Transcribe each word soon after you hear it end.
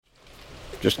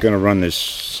Just going to run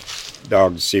this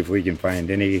dog to see if we can find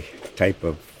any type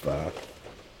of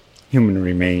human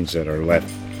remains that are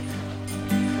left.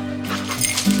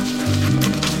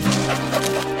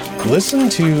 Listen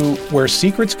to Where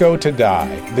Secrets Go to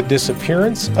Die, The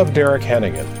Disappearance of Derek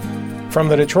Hennigan. From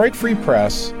the Detroit Free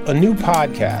Press, a new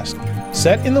podcast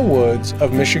set in the woods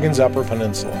of Michigan's Upper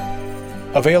Peninsula.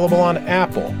 Available on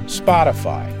Apple,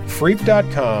 Spotify,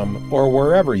 Freep.com, or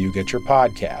wherever you get your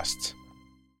podcasts.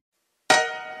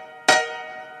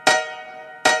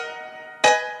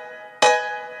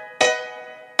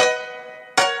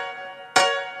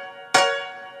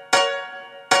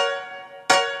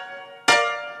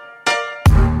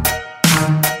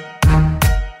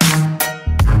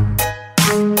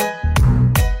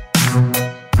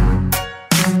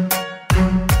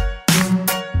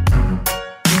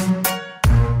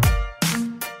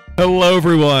 Hello,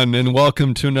 everyone, and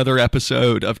welcome to another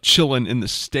episode of Chillin in the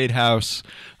Statehouse.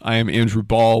 I am Andrew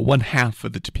Ball, one half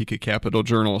of the Topeka Capital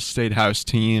Journal Statehouse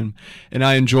team, and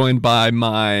I am joined by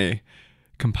my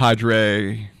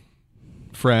compadre,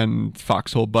 friend,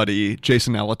 foxhole buddy,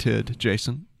 Jason Alatid.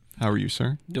 Jason, how are you,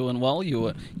 sir? Doing well.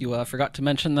 You forgot to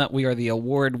mention that we are the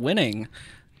award-winning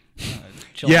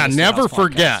yeah, never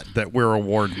forget that we're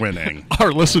award-winning.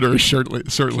 Our listeners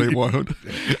certainly won't.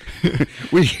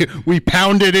 we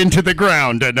pound it into the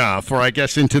ground enough, or I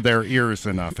guess into their ears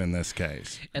enough in this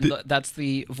case. And that's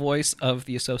the voice of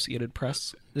the Associated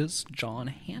Press, is John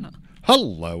Hanna.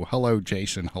 Hello,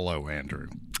 Jason. Hello, Andrew.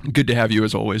 Good to have you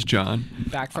as always, John.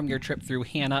 Back from your trip through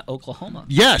Hanna, Oklahoma.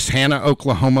 Yes, Hanna,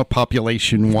 Oklahoma,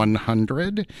 population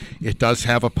 100. It does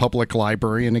have a public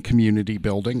library and a community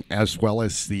building, as well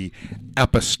as the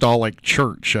Apostolic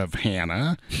Church of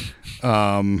Hanna.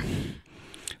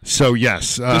 So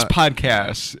yes, this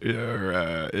podcast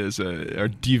are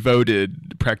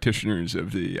devoted practitioners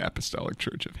of the Apostolic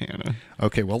Church of Hanna.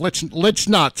 Okay, well let's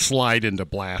not slide into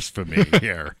blasphemy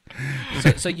here.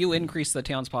 So you increase the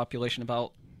town's population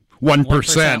about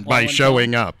 1% by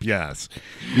showing up. Yes.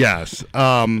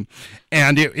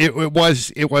 And it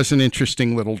was an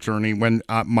interesting little journey. When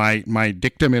my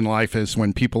dictum in life is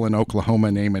when people in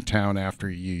Oklahoma name a town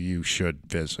after you, you should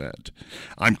visit.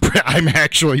 I'm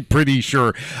actually pretty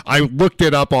sure. I looked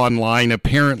it up online.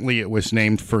 Apparently, it was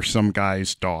named for some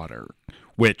guy's daughter,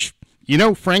 which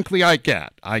frankly, I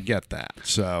get that.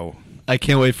 So. I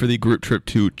can't wait for the group trip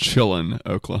to Chillin,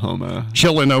 Oklahoma.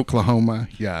 Chillin, Oklahoma,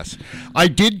 yes. I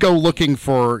did go looking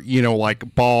for,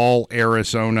 like Ball,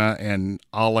 Arizona, and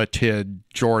Alatid,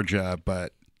 Georgia,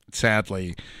 but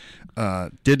sadly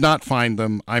did not find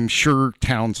them. I'm sure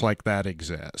towns like that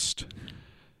exist.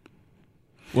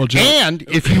 Well, John, and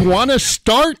if you want to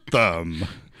start them,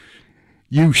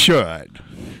 you should.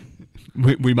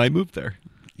 We might move there.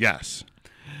 Yes.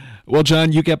 Well,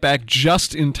 John, you get back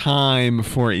just in time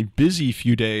for a busy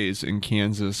few days in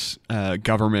Kansas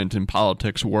government and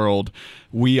politics world.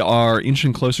 We are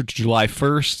inching closer to July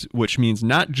 1st, which means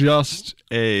not just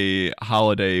a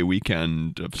holiday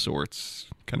weekend of sorts,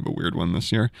 kind of a weird one this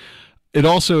year. It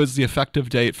also is the effective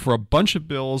date for a bunch of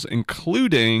bills,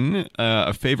 including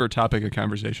a favorite topic of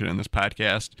conversation in this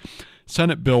podcast,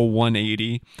 Senate Bill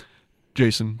 180.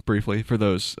 Jason, briefly, for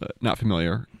those not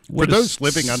familiar. For those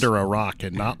living under a rock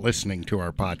and not listening to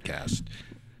our podcast,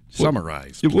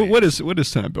 summarize. What is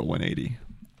Senate Bill 180?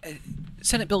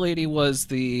 Senate Bill 80 was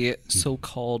the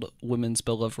so-called Women's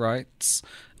Bill of Rights,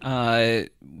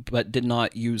 but did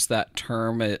not use that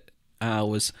term. It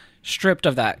was stripped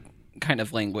of that kind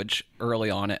of language early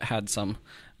on. It had some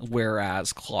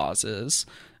whereas clauses.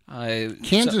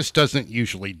 Kansas doesn't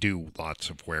usually do lots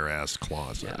of whereas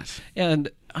clauses. Yeah. And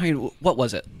what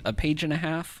was it? A page and a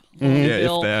half? Yeah,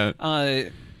 bill? if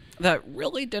that. That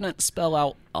really didn't spell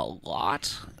out a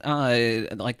lot.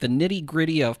 Like the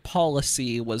nitty-gritty of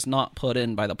policy was not put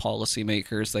in by the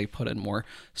policymakers. They put in more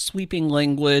sweeping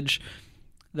language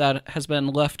that has been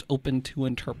left open to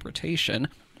interpretation.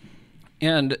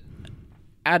 And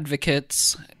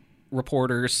advocates,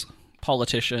 reporters,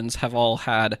 politicians have all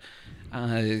had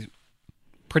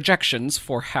projections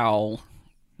for how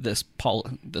this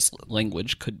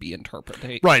language could be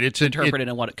interpreted. Right, it's interpreted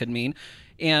and what it could mean.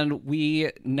 And we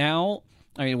now,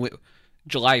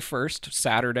 July 1st,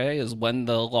 Saturday, is when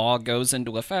the law goes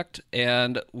into effect,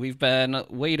 and we've been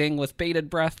waiting with bated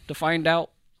breath to find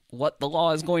out what the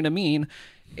law is going to mean.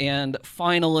 And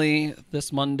finally,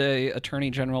 this Monday, Attorney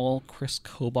General Chris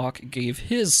Kobach gave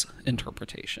his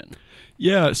interpretation.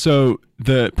 Yeah, so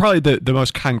probably the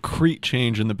most concrete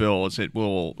change in the bill is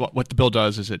what the bill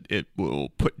does is it will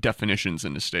put definitions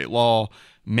into state law.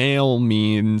 Male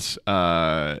means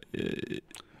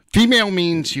female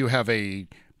means you have a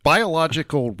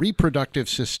biological reproductive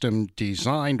system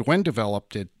designed, when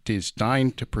developed, it is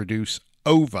designed to produce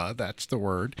ova, that's the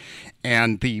word,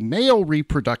 and the male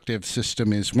reproductive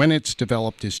system is, when it's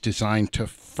developed, is designed to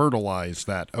fertilize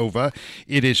that ova.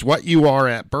 It is what you are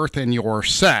at birth and your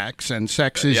sex, and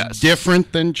sex is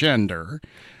different than gender.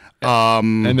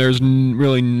 And there's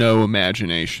really no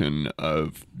imagination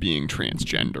of being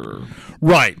transgender.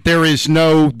 Right. There is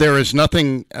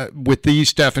nothing with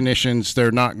these definitions.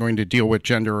 They're not going to deal with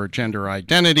gender or gender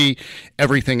identity.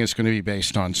 Everything is going to be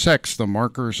based on sex. The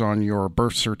markers on your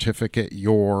birth certificate,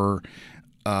 your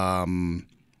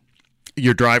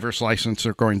driver's license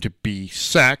are going to be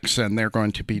sex, and they're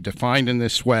going to be defined in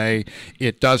this way.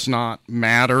 It does not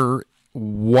matter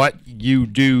what you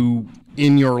do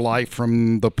in your life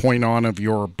from the point on of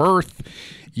your birth.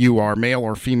 You are male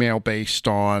or female based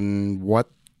on what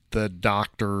the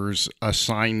doctors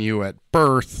assign you at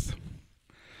birth.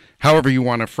 However you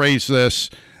want to phrase this,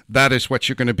 that is what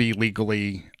you're going to be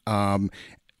legally.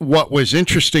 What was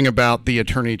interesting about the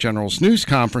Attorney General's news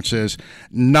conference is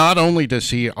not only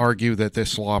does he argue that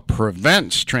this law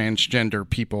prevents transgender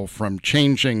people from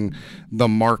changing the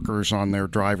markers on their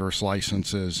driver's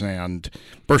licenses and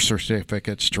birth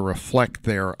certificates to reflect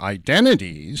their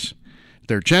identities,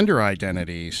 their gender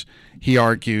identities, he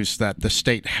argues that the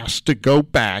state has to go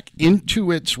back into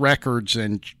its records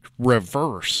and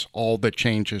reverse all the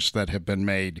changes that have been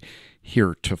made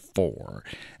heretofore.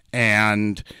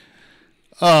 And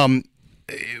the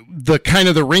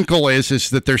wrinkle is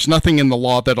that there's nothing in the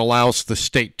law that allows the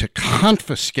state to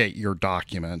confiscate your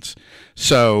documents.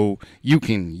 So you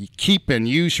can keep and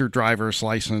use your driver's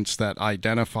license that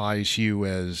identifies you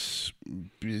as,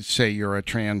 say you're a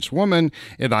trans woman,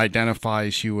 it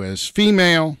identifies you as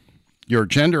female, your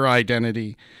gender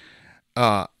identity.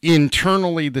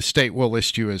 Internally, the state will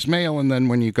list you as male, and then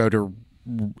when you go to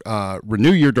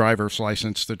renew your driver's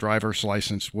license, the driver's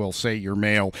license will say you're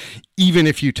male, even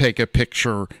if you take a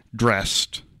picture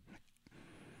dressed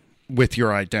with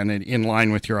your identity, in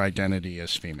line with your identity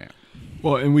as female.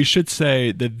 Well, and we should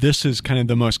say that this is kind of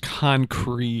the most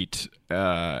concrete,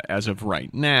 as of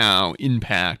right now,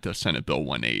 impact of Senate Bill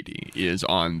 180 is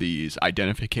on these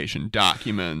identification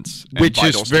documents, and which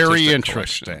is very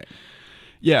interesting. Collection.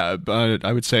 Yeah, but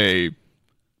I would say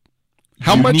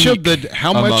how much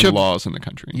of laws in the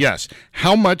country? Yes.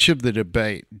 How much of the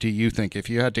debate do you think, if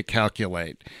you had to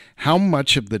calculate, how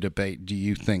much of the debate do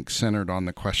you think centered on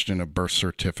the question of birth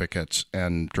certificates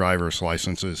and driver's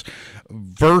licenses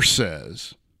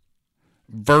versus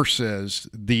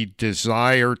the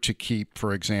desire to keep,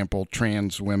 for example,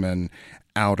 trans women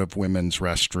out of women's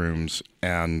restrooms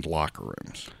and locker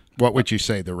rooms? What would you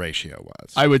say the ratio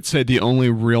was? I would say the only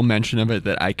real mention of it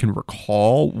that I can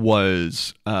recall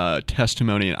was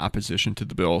testimony in opposition to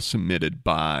the bill submitted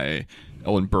by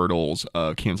Ellen Bertels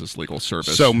of Kansas Legal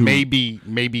Service. So maybe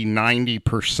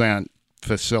 90%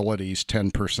 facilities,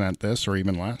 10% this, or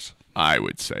even less? I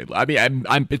would say. I mean,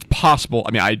 it's possible.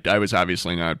 I mean, I was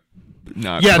obviously not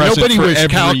yeah, present nobody for was every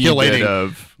calculating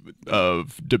bit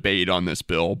of debate on this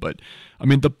bill, but I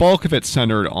mean, the bulk of it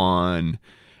centered on.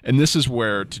 And this is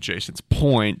where, to Jason's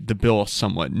point, the bill is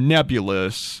somewhat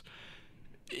nebulous.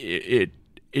 It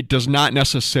does not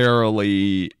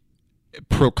necessarily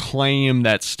proclaim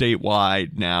that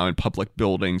statewide now in public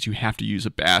buildings you have to use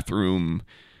a bathroom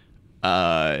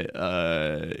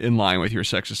in line with your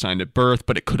sex assigned at birth,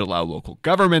 but it could allow local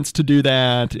governments to do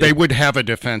that. They would have a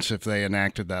defense if they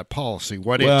enacted that policy.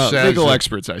 It says legal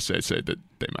experts, I say that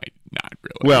they might not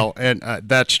really. Well, and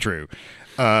that's true.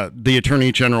 The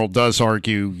Attorney General does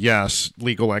argue, yes,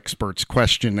 legal experts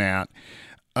question that.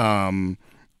 The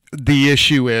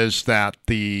issue is that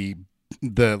the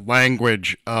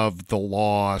language of the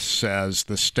law says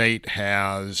the state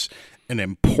has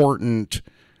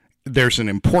there's an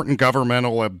important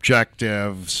governmental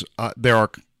objectives.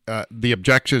 The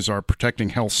objectives are protecting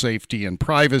health, safety, and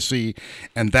privacy,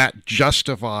 and that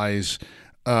justifies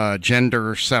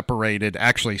gender-separated,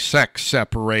 actually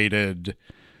sex-separated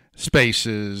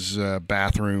spaces,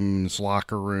 bathrooms,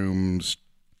 locker rooms,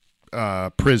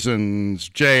 prisons,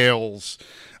 jails,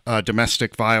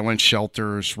 domestic violence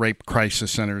shelters, rape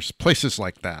crisis centers, places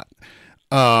like that.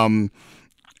 And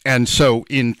so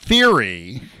in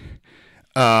theory,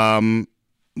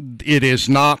 it is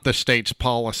not the state's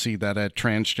policy that a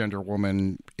transgender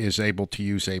woman is able to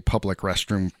use a public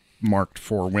restroom marked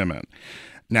for women.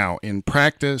 Now, in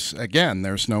practice, again,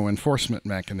 there's no enforcement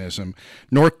mechanism.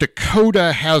 North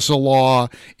Dakota has a law.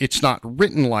 It's not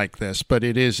written like this, but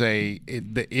it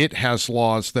has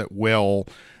laws that will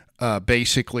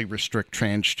basically restrict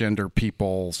transgender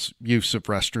people's use of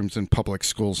restrooms in public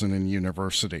schools and in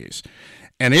universities.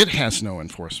 and it has no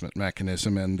enforcement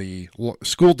mechanism. And the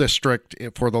school district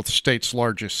for the state's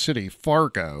largest city,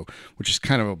 Fargo, which is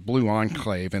kind of a blue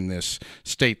enclave in this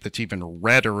state that's even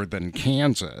redder than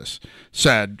Kansas,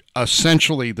 said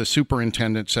essentially the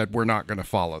superintendent said, we're not going to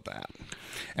follow that.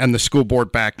 And the school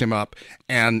board backed him up.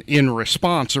 And in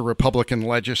response, a Republican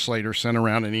legislator sent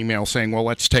around an email saying, well,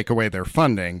 let's take away their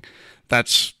funding.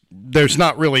 There's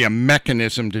not really a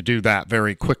mechanism to do that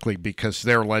very quickly because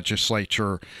their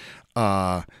legislature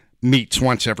meets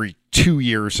once every 2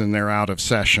 years and they're out of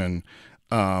session,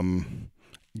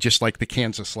 just like the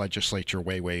Kansas legislature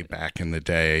way back in the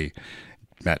day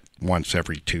met once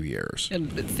every 2 years. And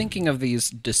thinking of these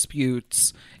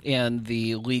disputes and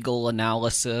the legal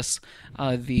analysis,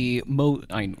 I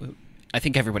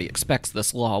think everybody expects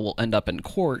this law will end up in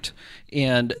court,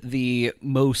 and the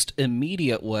most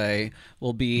immediate way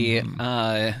will be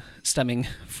stemming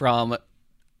from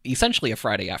essentially a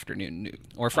Friday afternoon news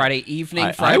or Friday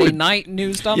evening, Friday night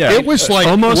news dump. Yeah, it was like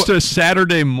almost a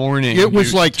Saturday morning. It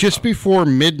was like just before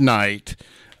midnight.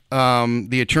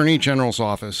 The Attorney General's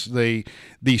office, the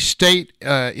state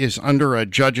is under a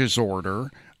judge's order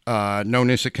known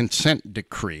as a consent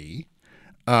decree,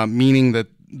 meaning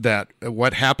that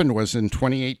what happened was in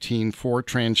 2018, 4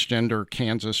 transgender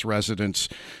Kansas residents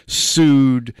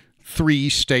sued 3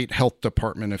 state health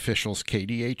department officials,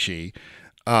 KDHE,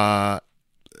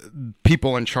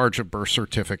 people in charge of birth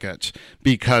certificates,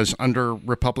 because under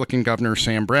Republican Governor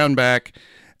Sam Brownback,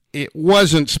 it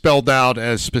wasn't spelled out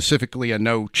as specifically a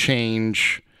no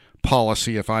change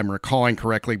policy, if I'm recalling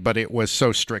correctly, but it was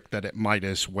so strict that it might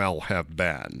as well have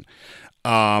been.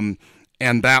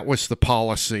 And that was the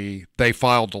policy. They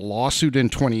filed a lawsuit in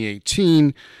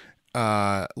 2018.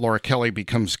 Laura Kelly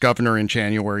becomes governor in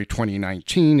January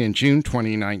 2019. In June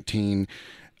 2019,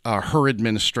 her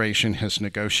administration has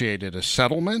negotiated a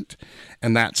settlement,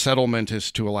 and that settlement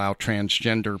is to allow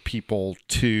transgender people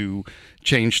to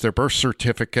change their birth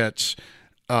certificates.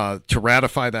 To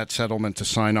ratify that settlement, to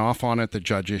sign off on it, the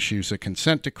judge issues a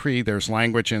consent decree. There's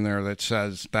language in there that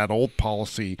says that old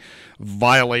policy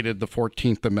violated the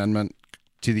 14th Amendment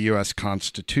to the U.S.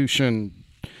 Constitution,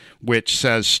 which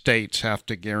says states have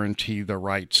to guarantee the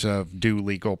rights of due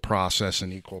legal process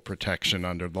and equal protection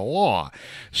under the law.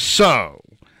 So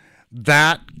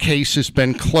that case has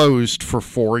been closed for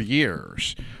 4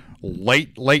 years.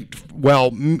 Like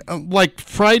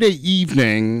Friday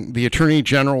evening, the Attorney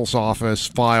General's office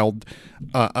filed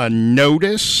a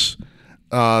notice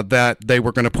that they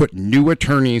were going to put new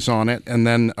attorneys on it, and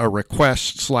then a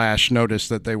request/notice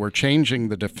that they were changing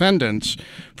the defendants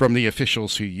from the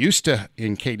officials who used to,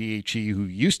 in KDHE, who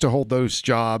used to hold those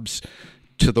jobs,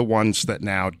 to the ones that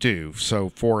now do. So,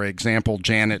 for example,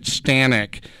 Janet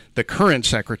Stanek, the current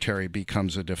secretary,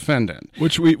 becomes a defendant.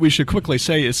 Which we should quickly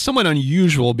say is somewhat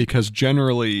unusual because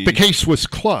generally the case was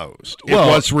closed. It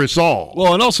was resolved.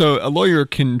 Well, and also a lawyer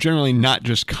can generally not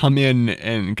just come in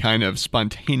and kind of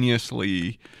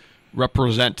spontaneously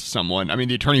represent someone. I mean,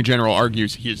 the Attorney General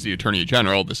argues he is the Attorney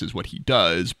General. This is what he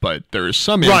does, but there is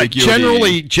some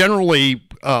ambiguity. Generally,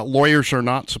 lawyers are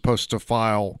not supposed to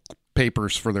file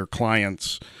papers for their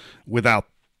clients without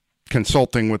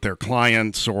consulting with their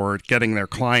clients or getting their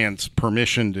clients'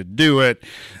 permission to do it.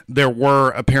 There were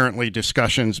apparently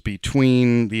discussions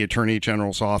between the Attorney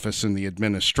General's office and the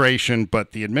administration,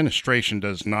 but the administration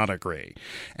does not agree.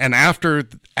 And after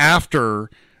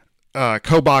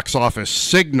Kobach's office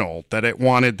signaled that it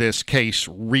wanted this case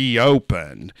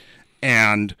reopened,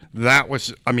 and you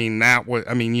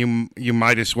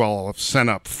might as well have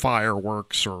sent up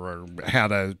fireworks or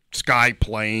had a sky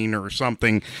plane or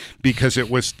something, because it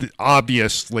was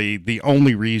obviously the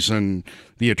only reason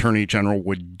the Attorney General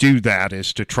would do that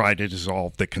is to try to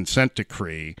dissolve the consent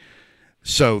decree.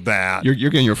 So that you're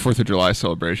getting your 4th of July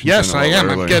celebration. Yes, I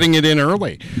am. Early. I'm getting it in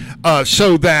early,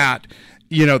 so that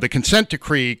the consent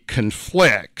decree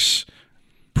conflicts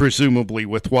presumably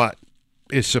with what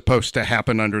is supposed to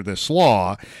happen under this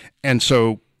law. And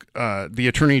so the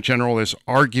Attorney General is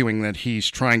arguing that he's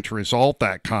trying to resolve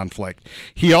that conflict.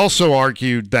 He also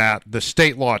argued that the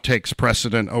state law takes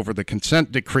precedent over the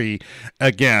consent decree.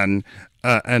 Again,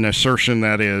 an assertion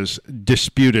that is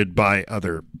disputed by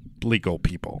other legal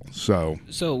people. So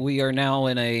we are now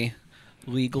in a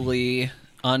legally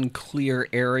unclear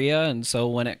area, and so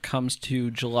when it comes to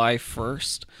July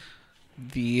 1st,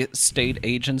 the state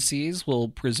agencies will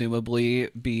presumably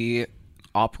be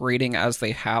operating as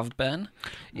they have been,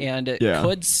 and it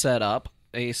could set up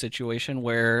a situation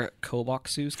where Kobach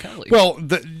sues Kelly. Well,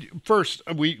 first,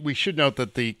 we should note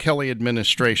that the Kelly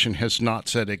administration has not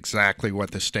said exactly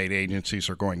what the state agencies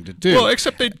are going to do. Well,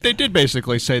 except they did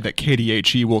basically say that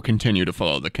KDHE will continue to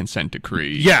follow the consent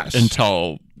decree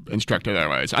until instructed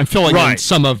otherwise. I'm filling in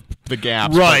some of the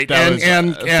gaps. Right,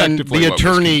 and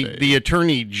the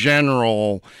attorney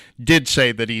general did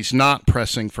say that he's not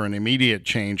pressing for an immediate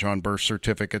change on birth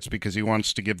certificates because he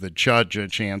wants to give the judge a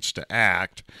chance to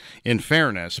act in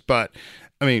fairness. But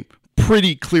I mean,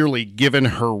 pretty clearly, given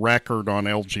her record on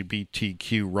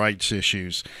LGBTQ rights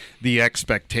issues, the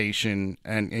expectation,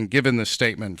 and given the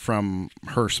statement from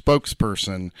her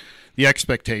spokesperson, the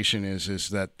expectation is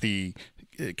that the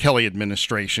Kelly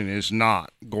administration is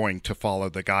not going to follow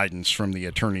the guidance from the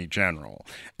Attorney General,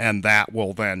 and that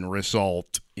will then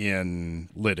result in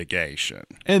litigation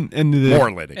and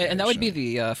more litigation. And that would be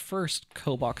the first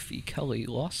Kobach v. Kelly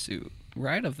lawsuit,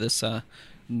 right, of this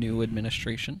new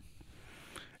administration.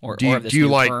 Do you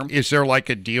like? Is there like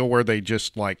a deal where they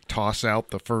just like toss out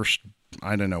the first,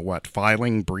 I don't know what,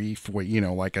 filing brief?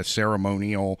 Like a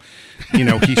ceremonial.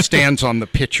 He stands on the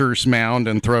pitcher's mound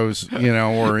and throws,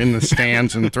 or in the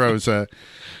stands and throws a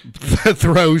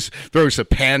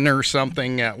pen or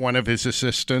something at one of his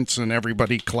assistants, and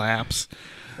everybody claps.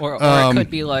 Or it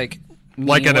could be like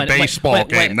at a baseball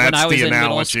game. That's when I was the in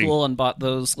analogy. middle school and bought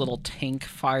those little tank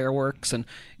fireworks and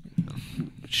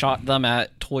shot them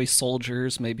at toy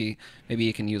soldiers. Maybe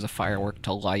you can use a firework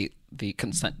to light the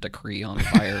consent decree on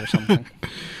fire or something.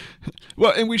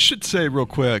 Well, and we should say real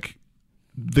quick,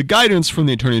 the guidance from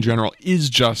the Attorney General is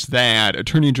just that.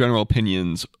 Attorney General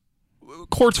opinions,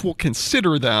 courts will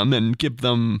consider them and give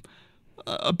them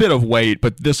a bit of weight,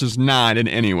 but this is not in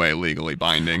any way legally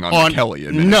binding on the Kelly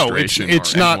administration. No,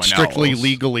 it's not strictly else.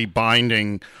 legally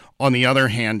binding. On the other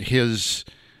hand, his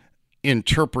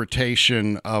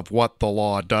interpretation of what the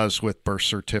law does with birth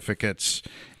certificates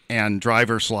and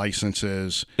driver's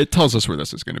licenses, it tells us where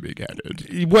this is going to be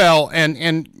headed. Well,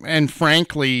 and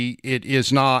frankly, it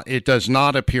does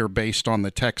not appear based on the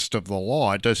text of the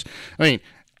law.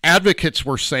 Advocates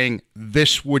were saying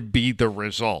this would be the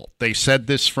result. They said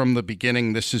this from the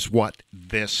beginning. This is what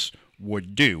this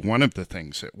would do. One of the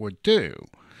things it would do.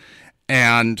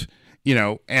 And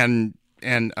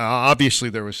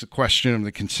obviously there was the question of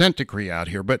the consent decree out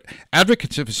here, but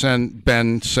advocates have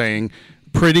been saying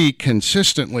pretty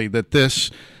consistently that this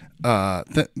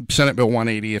Senate Bill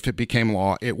 180, if it became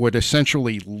law, it would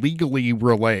essentially legally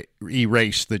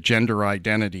erase the gender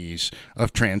identities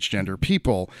of transgender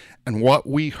people. And what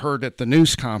we heard at the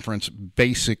news conference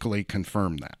basically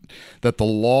confirmed that the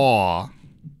law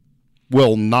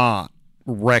will not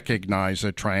recognize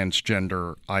a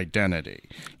transgender identity.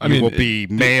 You will be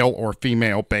male or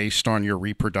female based on your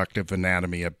reproductive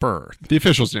anatomy at birth. The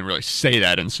officials didn't really say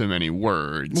that in so many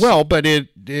words. Well, but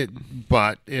that's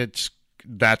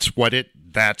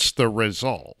the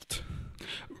result.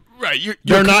 Right,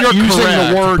 they're not you're using correct,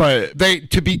 the word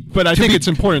But I think it's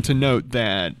important to note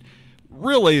that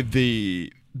really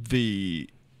the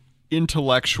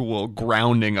intellectual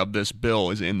grounding of this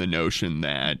bill is in the notion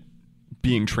that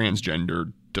being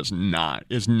transgender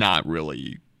is not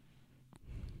really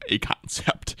a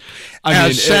concept.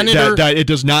 It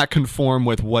does not conform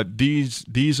with what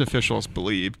these officials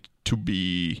believe to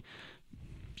be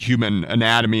human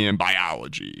anatomy and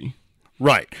biology.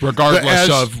 Right. Regardless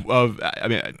of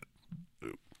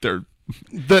they're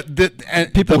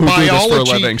people who do this for a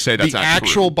living say that's the not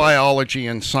actual true. Biology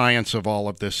and science of all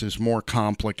of this is more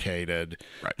complicated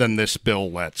than this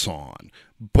bill lets on.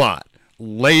 But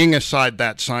laying aside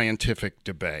that scientific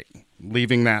debate,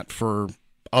 leaving that for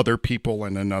other people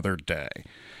in another day,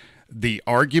 the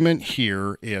argument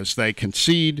here is they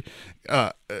concede,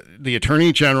 the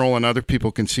Attorney General and other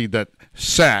people concede that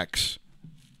sex,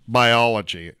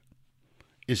 biology,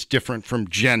 is different from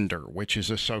gender, which is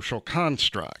a social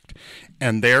construct.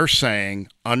 And they're saying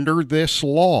under this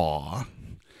law,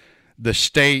 the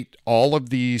state, all of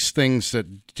these things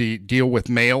that deal with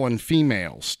male and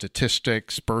female,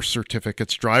 statistics, birth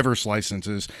certificates, driver's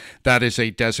licenses, that is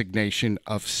a designation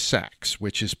of sex,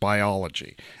 which is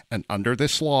biology. And under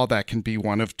this law, that can be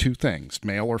one of two things,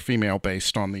 male or female,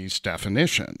 based on these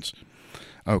definitions.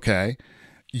 Okay?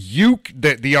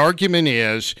 The argument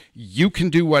is you can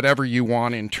do whatever you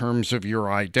want in terms of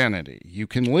your identity. You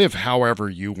can live however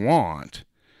you want,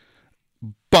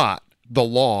 but the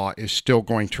law is still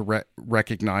going to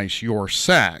recognize your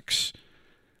sex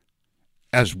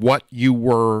as what you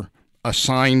were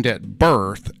assigned at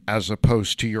birth as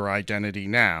opposed to your identity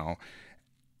now.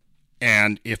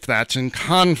 And if that's in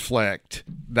conflict,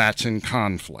 that's in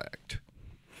conflict.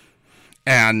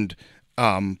 And,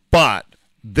 but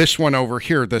this one over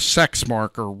here, the sex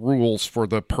marker, rules for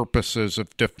the purposes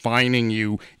of defining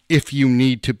you if you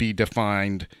need to be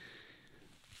defined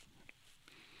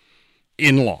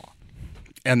in law.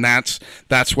 And that's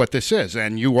what this is.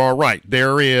 And you are right.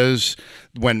 There is,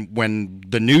 when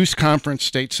the news conference,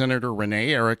 State Senator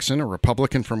Renee Erickson, a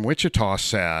Republican from Wichita,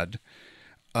 said,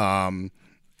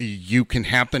 you can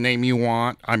have the name you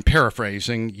want. I'm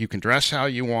paraphrasing. You can dress how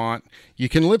you want. You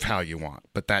can live how you want.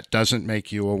 But that doesn't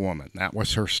make you a woman. That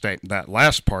was her statement. That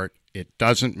last part, it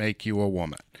doesn't make you a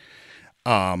woman.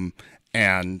 And,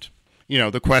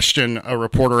 the question a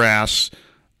reporter asks,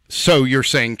 so you're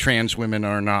saying trans women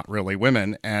are not really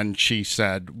women? And she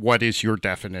said, what is your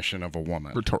definition of a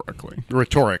woman?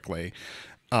 Rhetorically.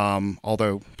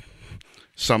 Although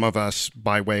some of us,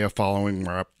 by way of following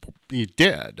her up, you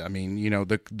did. I mean,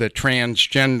 the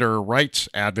transgender rights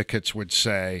advocates would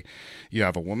say you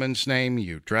have a woman's name,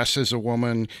 you dress as a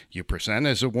woman, you present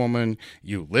as a woman,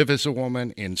 you live as a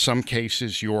woman. In some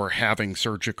cases, you're having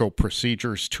surgical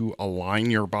procedures to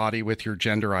align your body with your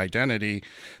gender identity.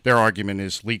 Their argument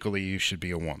is legally you should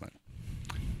be a woman.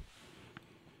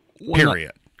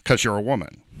 Period. Because you're a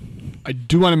woman. I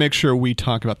do want to make sure we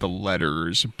talk about the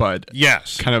letters, but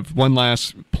yes, kind of one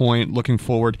last point looking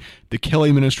forward. The Kelly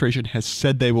administration has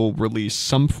said they will release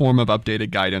some form of updated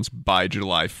guidance by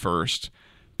July 1st,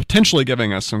 potentially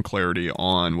giving us some clarity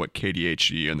on what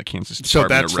KDHE and the Kansas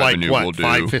Department of Revenue will do.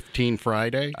 5:15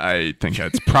 Friday? I think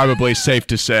that's probably safe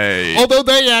to say. Although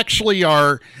they actually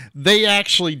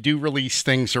do release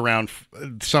things around,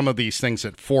 some of these things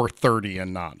at 4:30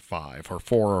 and not 5 or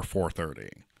 4 or 4:30.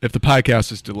 If the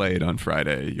podcast is delayed on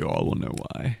Friday, you all will know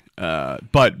why.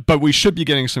 But we should be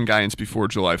getting some guidance before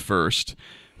July 1st.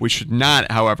 We should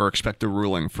not, however, expect a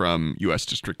ruling from U.S.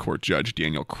 District Court Judge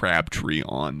Daniel Crabtree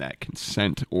on that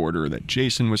consent order that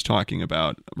Jason was talking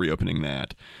about, reopening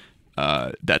that.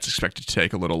 That's expected to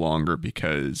take a little longer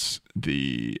because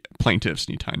the plaintiffs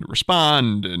need time to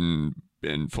respond and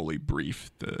fully brief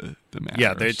the matter.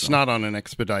 Yeah, it's not on an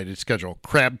expedited schedule.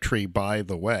 Crabtree, by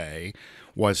the way,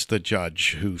 was the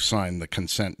judge who signed the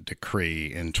consent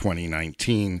decree in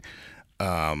 2019.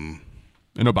 An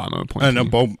Obama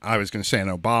appointee. I was going to say an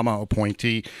Obama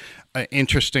appointee.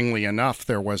 Interestingly enough,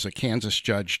 there was a Kansas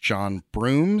judge, John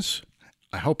Brooms.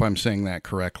 I hope I'm saying that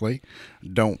correctly.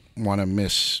 Don't want to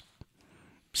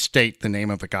misstate the name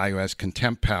of the guy who has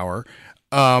contempt power.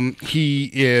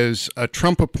 He is a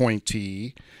Trump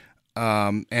appointee,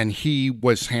 and he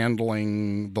was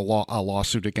handling a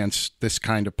lawsuit against this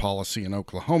kind of policy in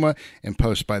Oklahoma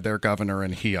imposed by their governor,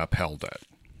 and he upheld it.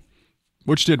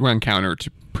 Which did run counter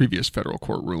to previous federal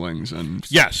court rulings. And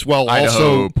yes, well,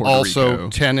 Idaho, also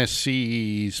Rico.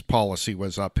 Tennessee's policy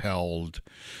was upheld,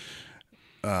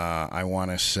 I want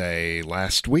to say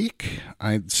last week,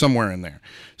 somewhere in there.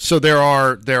 So there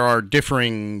are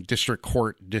differing district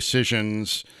court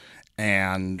decisions,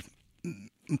 and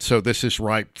so this is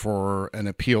ripe for an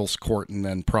appeals court and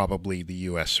then probably the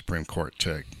U.S. Supreme Court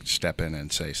to step in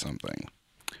and say something.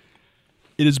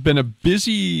 It has been a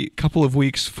busy couple of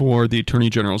weeks for the Attorney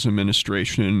General's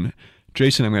administration.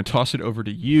 Jason, I'm going to toss it over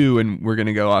to you, and we're going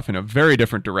to go off in a very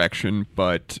different direction,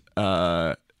 but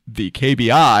the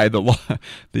KBI,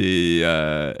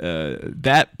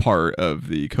 that part of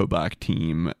the Kobach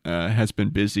team has been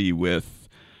busy with,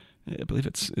 I believe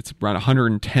it's around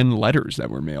 110 letters that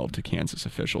were mailed to Kansas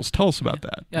officials. Tell us about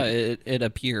that. Yeah, it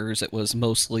appears it was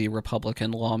mostly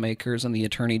Republican lawmakers in the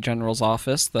Attorney General's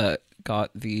office that got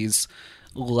these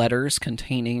letters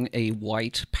containing a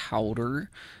white powder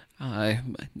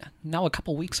now a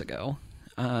couple weeks ago.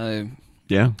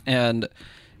 Yeah. And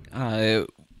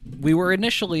we were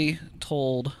initially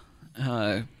told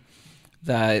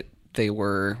that they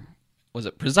were, was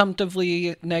it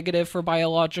presumptively negative for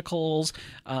biologicals?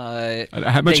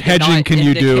 How much hedging can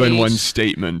you do in one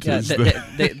statement? Yeah,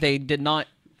 they did not,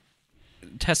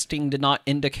 testing did not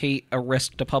indicate a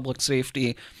risk to public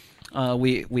safety.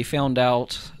 We found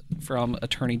out from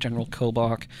Attorney General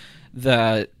Kobach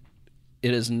that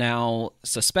it is now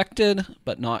suspected,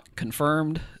 but not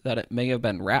confirmed, that it may have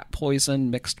been rat poison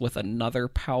mixed with another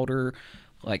powder,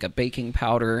 like a baking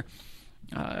powder.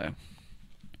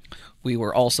 We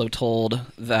were also told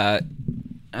that,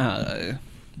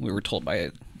 we were told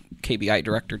by KBI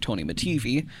Director Tony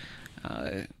Mativi,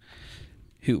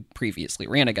 who previously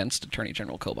ran against Attorney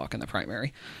General Kobach in the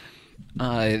primary,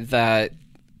 that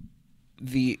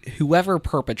whoever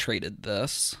perpetrated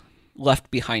this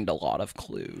left behind a lot of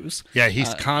clues. Yeah,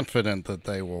 he's confident that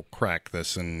they will crack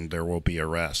this and there will be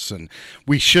arrests. And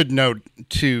we should note,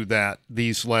 too, that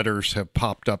these letters have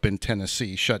popped up in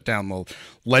Tennessee, shut down the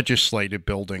legislative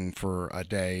building for a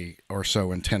day or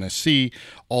so in Tennessee,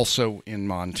 also in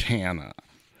Montana.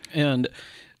 And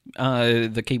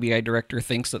the KBI director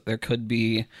thinks that there could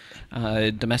be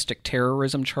domestic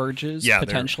terrorism charges,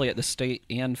 potentially at the state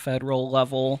and federal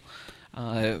level.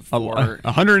 for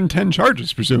 110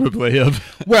 charges, presumably,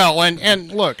 of. Well,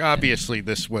 and look, obviously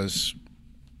this was,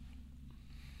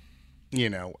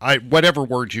 whatever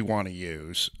word you want to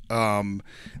use.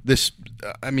 This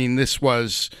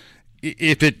was,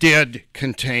 if it did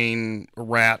contain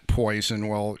rat poison,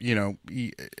 well,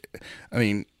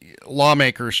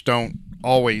 lawmakers don't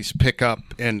always pick up,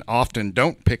 and often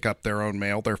don't pick up their own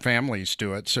mail. Their families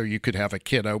do it. So you could have a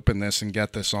kid open this and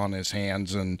get this on his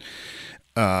hands and,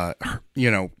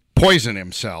 poison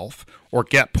himself or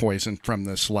get poisoned from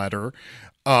this letter.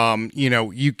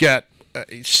 You get,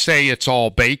 say it's all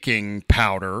baking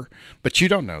powder, but you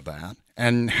don't know that.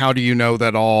 And how do you know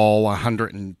that all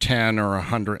 110 or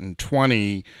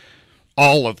 120,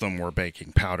 all of them were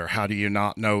baking powder? How do you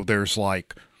not know there's one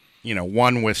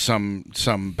with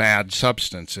some bad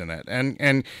substance in it?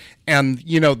 And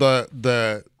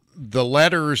the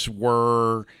letters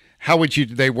were,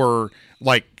 they were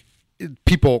like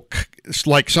people,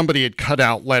 like somebody had cut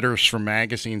out letters from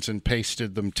magazines and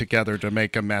pasted them together to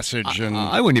make a message. And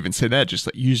I wouldn't even say that, just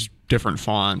use different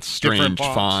fonts, strange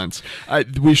fonts.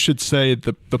 We should say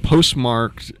the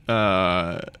postmarked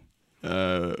or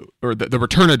the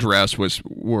return address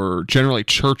were generally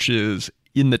churches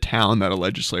in the town that a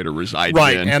legislator resided in.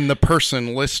 Right, and the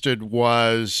person listed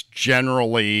was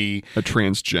generally a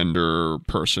transgender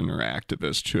person or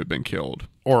activist who had been killed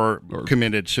or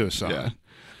committed suicide. Yeah.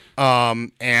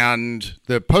 And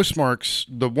the postmarks,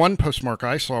 the one postmark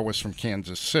I saw was from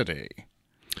Kansas City.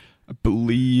 I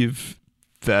believe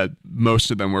that most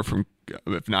of them were from,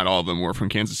 if not all of them, were from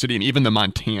Kansas City, and even the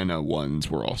Montana ones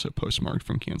were also postmarked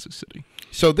from Kansas City.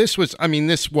 So this was,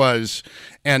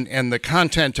 and the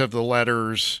content of the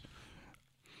letters,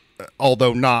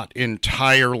 although not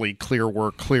entirely clear,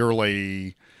 were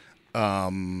clearly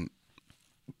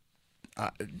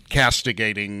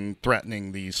castigating,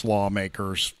 threatening these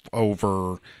lawmakers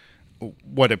over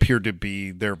what appeared to be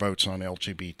their votes on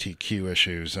LGBTQ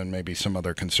issues and maybe some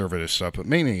other conservative stuff, but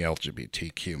mainly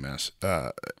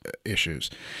LGBTQ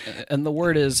issues. And the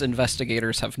word is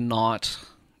investigators have not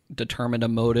determined a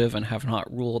motive and have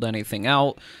not ruled anything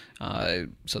out,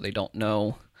 so they don't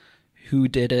know who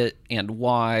did it and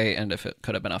why, and if it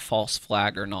could have been a false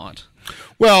flag or not.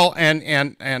 Well, and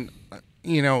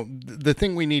the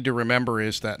thing we need to remember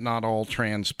is that not all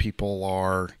trans people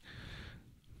are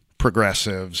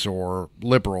progressives or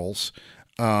liberals.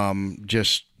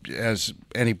 Just as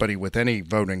anybody with any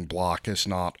voting block is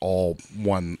not all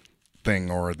one thing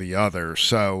or the other.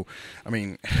 So,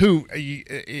 there's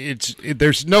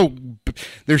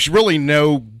really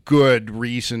no good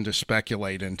reason to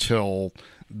speculate until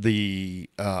the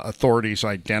authorities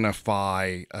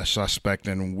identify a suspect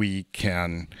and we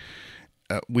can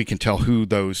tell who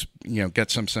those, get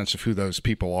some sense of who those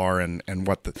people are and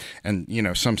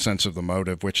some sense of the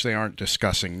motive, which they aren't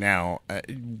discussing now.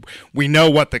 We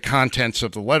know what the contents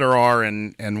of the letter are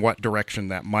and what direction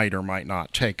that might or might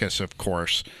not take us, of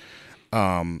course.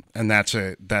 And that's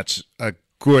a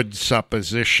good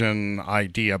supposition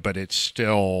idea, but it's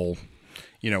still,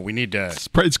 we need to.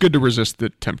 It's good to resist the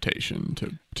temptation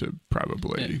to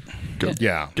probably go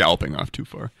galloping off too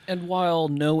far. And while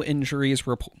no injuries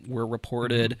were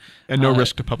reported, and no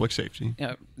risk to public safety,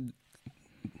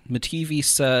 Mativi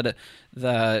said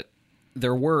that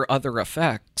there were other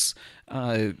effects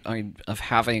of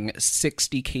having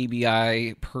 60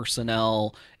 KBI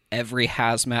personnel, every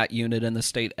hazmat unit in the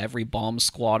state, every bomb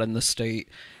squad in the state,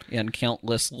 and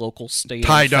countless local, state,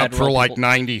 tied up for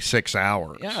 96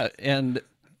 hours. Yeah, and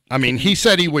he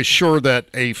said he was sure that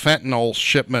a fentanyl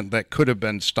shipment that could have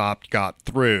been stopped got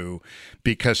through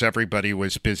because everybody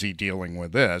was busy dealing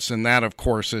with this, and that, of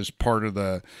course, is part of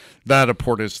the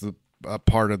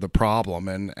part of the problem.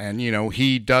 And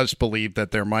he does believe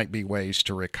that there might be ways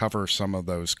to recover some of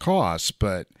those costs,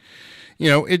 but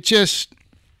the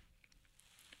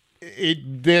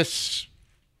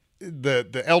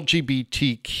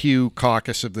LGBTQ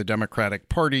caucus of the Democratic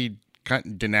Party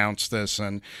denounced this,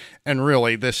 and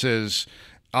really this is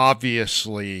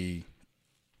obviously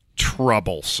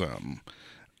troublesome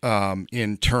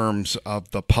in terms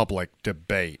of the public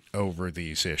debate over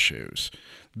these issues.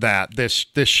 That this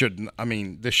should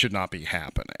not be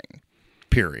happening,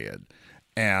 period.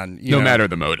 And no matter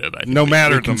the motive, I think no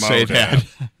matter we can the say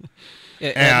motive,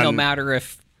 that. and no matter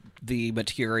if the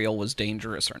material was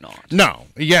dangerous or not. No,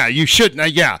 you shouldn't.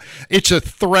 It's a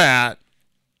threat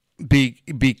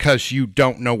because you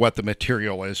don't know what the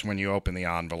material is when you open the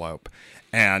envelope,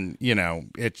 and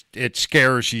it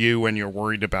scares you and you're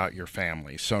worried about your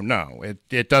family. So no,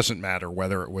 it doesn't matter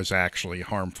whether it was actually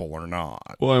harmful or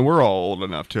not. Well, and we're all old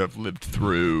enough to have lived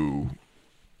through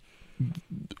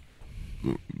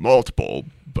multiple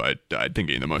but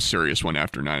thinking the most serious one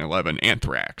after 9/11,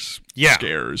 anthrax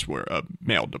scares were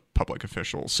mailed to public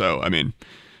officials. So, I mean,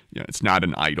 it's not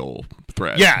an idle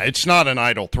threat. Yeah, it's not an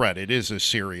idle threat. It is a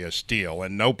serious deal,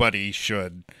 and nobody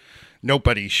should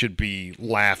be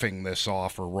laughing this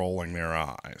off or rolling their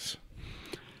eyes.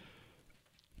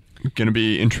 Going to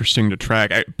be interesting to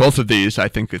track. Both of these, I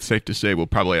think it's safe to say, we'll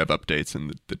probably have updates in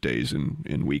the days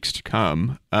and weeks to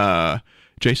come.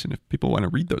 Jason, if people want to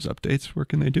read those updates, where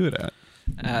can they do it at?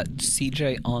 At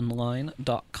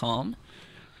cjonline.com.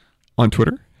 On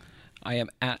Twitter? I am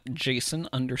at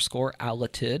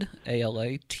Jason_Alatid,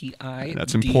 ALATID.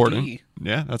 That's important.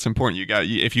 Yeah, that's important.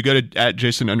 If you go to at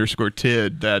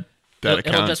Jason_Tid, that account's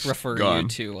it'll just refer gone. you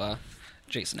to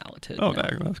Jason Alatid. Oh,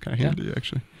 that's kind of handy,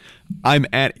 actually. I'm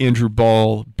at Andrew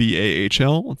Ball,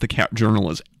 BAHL. The Cap Journal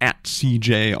is at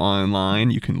CJ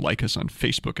Online. You can like us on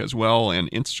Facebook as well and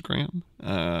Instagram.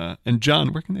 And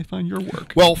John, where can they find your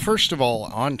work? Well, first of all,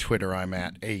 on Twitter, I'm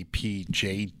at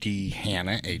APJD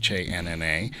Hanna,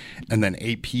 HANNA, and then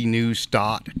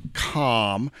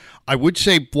apnews.com. I would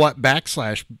say /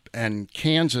 and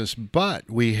Kansas, but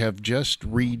we have just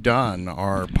redone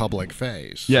our public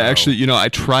face. Yeah, actually, I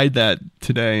tried that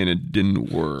today and it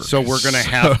didn't work. So we're going to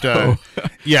have to,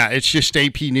 it's just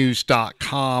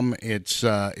apnews.com. It's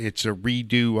a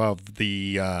redo of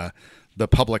the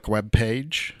public web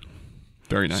page.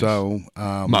 Very nice. So,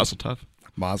 Mazel tov.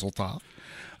 Mazel tov.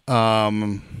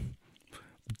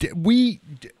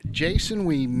 Jason,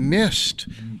 we missed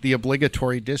the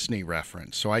obligatory Disney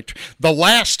reference. So the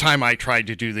last time I tried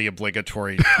to do the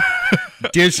obligatory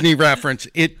Disney reference,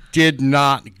 it did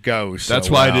not go so That's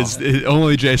why well.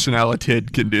 only Jason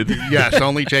Alatid can do that. Yes,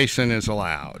 only Jason is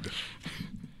allowed.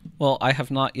 Well, I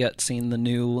have not yet seen the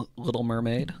new Little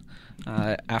Mermaid.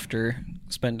 After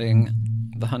spending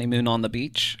the honeymoon on the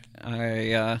beach,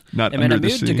 I am in a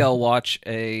mood to go watch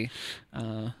a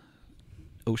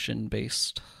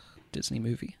ocean-based Disney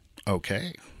movie.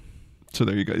 Okay. So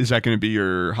there you go. Is that going to be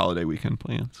your holiday weekend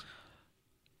plans?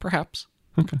 Perhaps.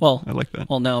 Okay. Well, I like that.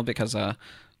 Well, no, because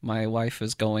my wife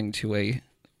is going to a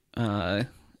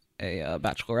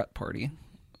bachelorette party.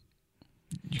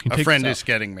 A friend is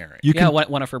getting married.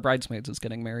 One of her bridesmaids is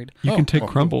getting married. You can take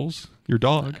Crumbles, your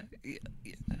dog.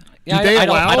 Yeah, Do they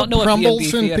allow I don't know Crumbles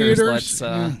if in theaters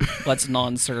theaters? lets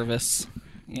non-service.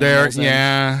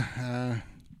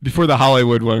 Before the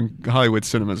Hollywood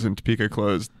cinemas in Topeka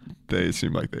closed, they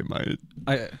seemed like they might.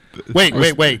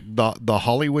 Wait. The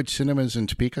Hollywood cinemas in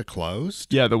Topeka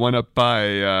closed? Yeah, the one up by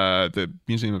the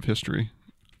Museum of History.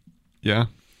 Yeah.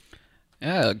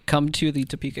 Yeah, come to the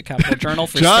Topeka Capital Journal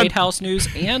for Statehouse news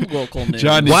and local news.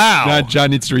 John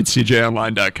needs to read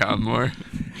cjonline.com more.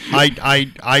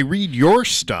 I read your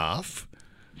stuff.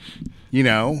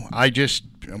 I just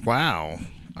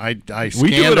I we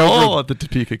do it all at the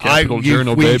Topeka Capital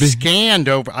Journal, baby.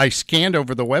 I scanned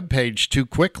over the webpage too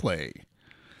quickly.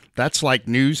 That's like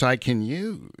news I can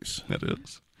use. That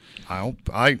is. I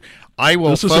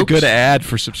will. This is a good ad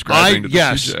for subscribing to the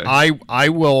CJ. I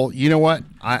will. You know what?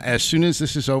 As soon as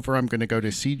this is over, I'm going to go to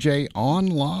CJ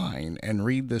Online and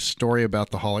read this story about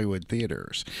the Hollywood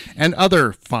theaters and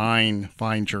other fine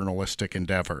journalistic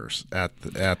endeavors at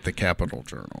the Capital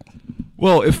Journal.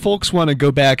 Well, if folks want to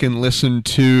go back and listen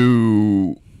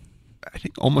to, I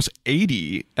think, almost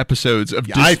 80 episodes of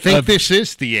I think this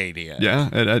is the 80th.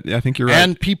 Yeah, I think you're right.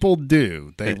 And people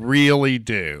do. They really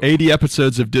do. 80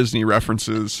 episodes of Disney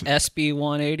references. SB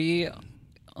 180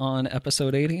 on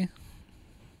episode 80.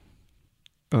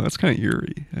 Oh, that's kind of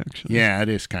eerie, actually. Yeah, it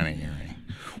is kind of eerie.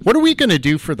 What are we going to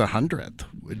do for the 100th?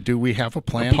 Do we have a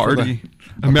plan? A party.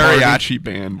 A mariachi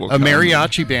band will come.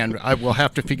 Mariachi band. I will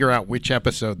have to figure out which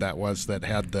episode that was that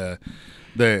had the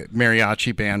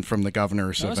mariachi band from the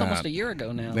governor's event. That was almost a year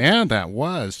ago now. Yeah, that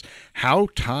was. How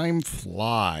time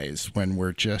flies when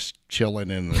we're just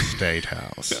chilling in the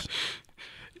Statehouse.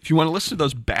 If you want to listen to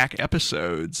those back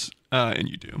episodes, and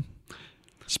you do,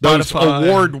 those Spotify.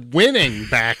 award-winning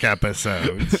back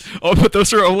episodes. Oh, but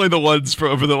those are only the ones for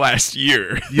over the last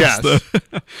year. Yes.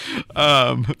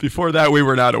 Before that, we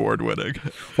were not award-winning.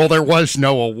 Well, there was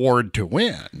no award to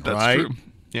win, That's right? true.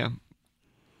 Yeah.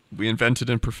 We invented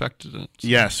and perfected it. So.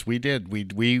 Yes, we did.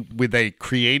 They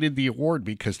created the award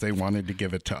because they wanted to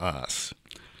give it to us.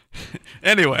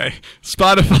 Anyway,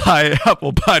 Spotify,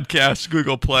 Apple Podcasts,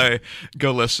 Google Play.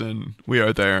 Go listen. We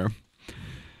are there.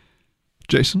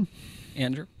 Jason?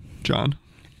 Andrew? John?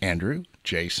 Andrew?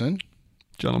 Jason?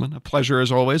 Gentlemen, a pleasure as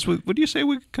always. What do you say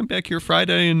we come back here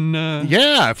Friday and...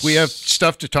 Yeah, if we have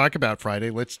stuff to talk about Friday,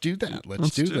 let's do that.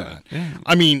 Let's do that. Yeah.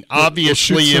 I mean,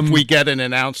 obviously, if we get an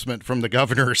announcement from the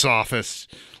governor's office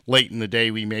late in the day,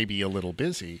 we may be a little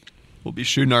busy. We'll be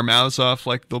shooting our mouths off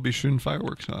like they'll be shooting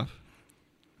fireworks off.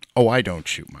 Oh, I don't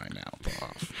shoot my mouth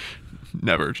off.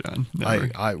 Never, John.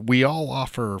 Never. We all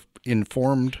offer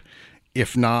informed,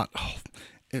 if not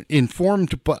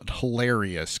informed but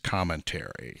hilarious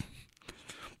commentary.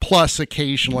 Plus,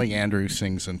 occasionally Andrew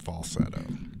sings in falsetto.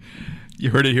 You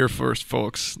heard it here first,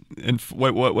 folks.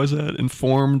 What was it?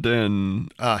 Informed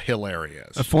and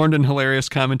hilarious. Informed and hilarious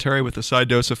commentary with a side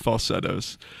dose of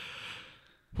falsettos.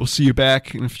 We'll see you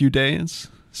back in a few days.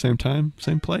 Same time,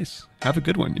 same place. Have a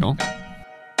good one, y'all.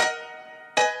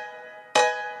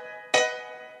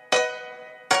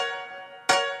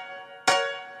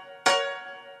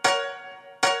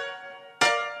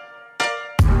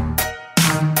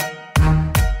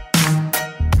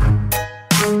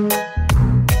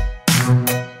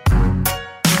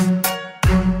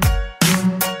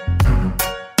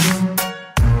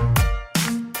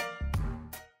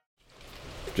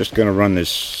 Just going to run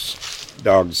this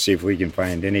dog to see if we can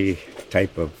find any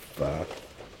type of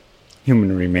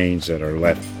human remains that are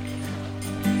left.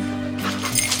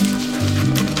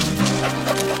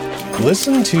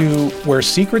 Listen to Where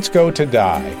Secrets Go to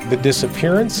Die, The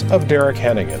Disappearance of Derek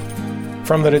Hennigan.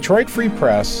 From the Detroit Free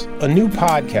Press, a new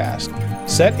podcast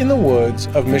set in the woods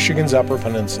of Michigan's Upper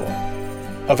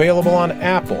Peninsula. Available on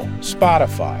Apple,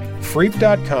 Spotify,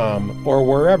 Freep.com, or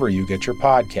wherever you get your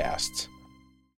podcasts.